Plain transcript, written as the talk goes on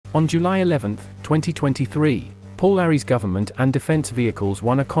On July 11, 2023, Polaris Government and Defense Vehicles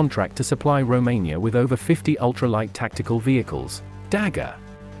won a contract to supply Romania with over 50 ultralight tactical vehicles, DAGOR.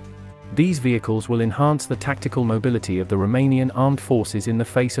 These vehicles will enhance the tactical mobility of the Romanian armed forces in the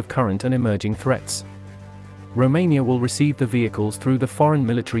face of current and emerging threats. Romania will receive the vehicles through the Foreign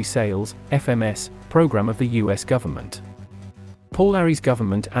Military Sales (FMS) program of the US government. Polaris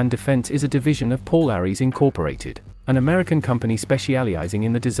Government and Defense is a division of Polaris Incorporated, an American company specializing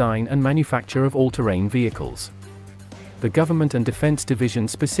in the design and manufacture of all-terrain vehicles. The Government and Defense Division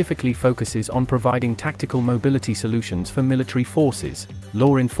specifically focuses on providing tactical mobility solutions for military forces,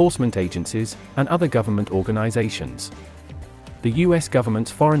 law enforcement agencies, and other government organizations. The US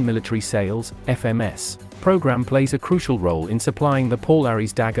government's Foreign Military Sales (FMS) program plays a crucial role in supplying the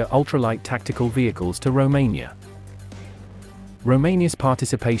Polaris DAGOR Ultralight tactical vehicles to Romania. Romania's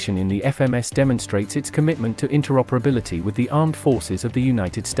participation in the FMS demonstrates its commitment to interoperability with the armed forces of the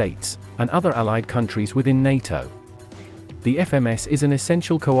United States and other allied countries within NATO. The FMS is an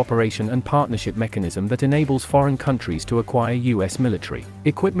essential cooperation and partnership mechanism that enables foreign countries to acquire US military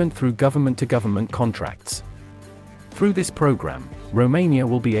equipment through government-to-government contracts. Through this program, Romania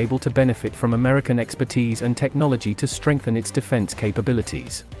will be able to benefit from American expertise and technology to strengthen its defense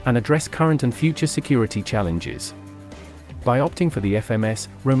capabilities and address current and future security challenges. By opting for the FMS,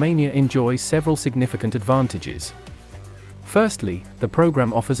 Romania enjoys several significant advantages. Firstly, the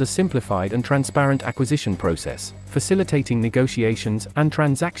program offers a simplified and transparent acquisition process, facilitating negotiations and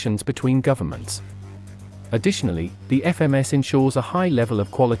transactions between governments. Additionally, the FMS ensures a high level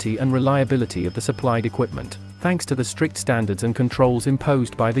of quality and reliability of the supplied equipment, thanks to the strict standards and controls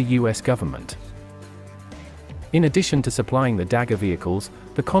imposed by the US government. In addition to supplying the DAGOR vehicles,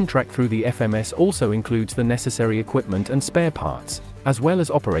 the contract through the FMS also includes the necessary equipment and spare parts, as well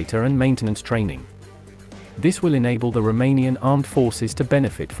as operator and maintenance training. This will enable the Romanian armed forces to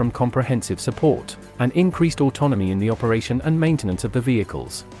benefit from comprehensive support and increased autonomy in the operation and maintenance of the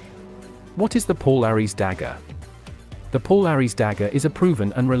vehicles. What is the Polaris DAGOR? The Polaris DAGOR is a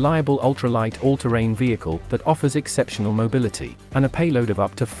proven and reliable ultralight all-terrain vehicle that offers exceptional mobility and a payload of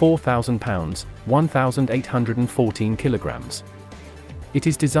up to 4,000 pounds, 1,814 kilograms. It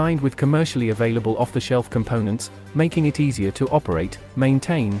is designed with commercially available off-the-shelf components, making it easier to operate,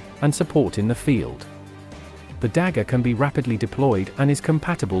 maintain, and support in the field. The DAGOR can be rapidly deployed and is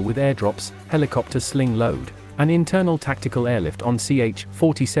compatible with airdrops, helicopter sling load, and internal tactical airlift on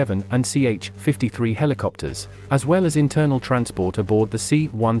CH-47 and CH-53 helicopters, as well as internal transport aboard the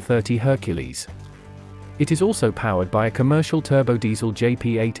C-130 Hercules. It is also powered by a commercial turbodiesel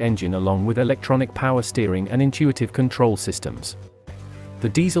JP8 engine along with electronic power steering and intuitive control systems. The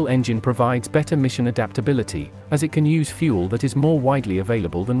diesel engine provides better mission adaptability, as it can use fuel that is more widely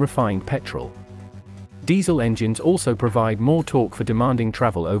available than refined petrol. Diesel engines also provide more torque for demanding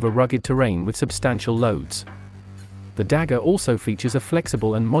travel over rugged terrain with substantial loads. The DAGOR also features a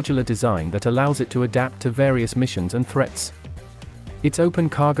flexible and modular design that allows it to adapt to various missions and threats. Its open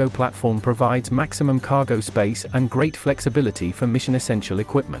cargo platform provides maximum cargo space and great flexibility for mission-essential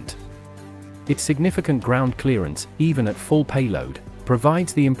equipment. Its significant ground clearance, even at full payload,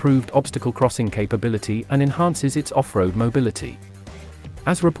 provides the improved obstacle crossing capability and enhances its off-road mobility.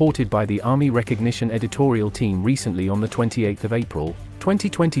 As reported by the Army Recognition editorial team recently on the 28th of April,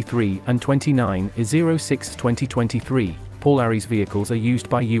 2023 and 29/06/2023, Polaris vehicles are used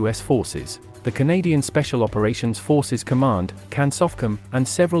by US forces, the Canadian Special Operations Forces Command, CANSOFCOM, and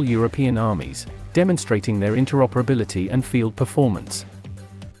several European armies, demonstrating their interoperability and field performance.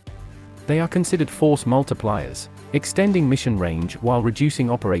 They are considered force multipliers, extending mission range while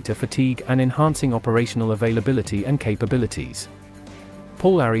reducing operator fatigue and enhancing operational availability and capabilities.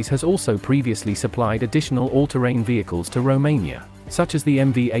 Polaris has also previously supplied additional all-terrain vehicles to Romania, such as the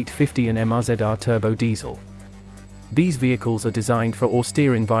MV850 and MRZR turbo diesel. These vehicles are designed for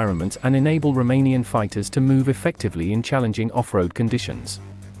austere environments and enable Romanian fighters to move effectively in challenging off-road conditions.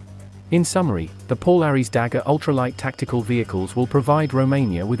 In summary, the Polaris DAGOR Ultralight tactical vehicles will provide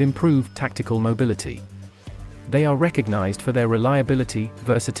Romania with improved tactical mobility. They are recognized for their reliability,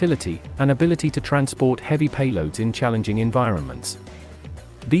 versatility, and ability to transport heavy payloads in challenging environments.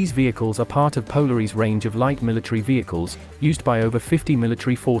 These vehicles are part of Polaris' range of light military vehicles, used by over 50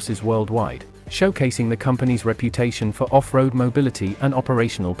 military forces worldwide, showcasing the company's reputation for off-road mobility and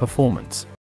operational performance.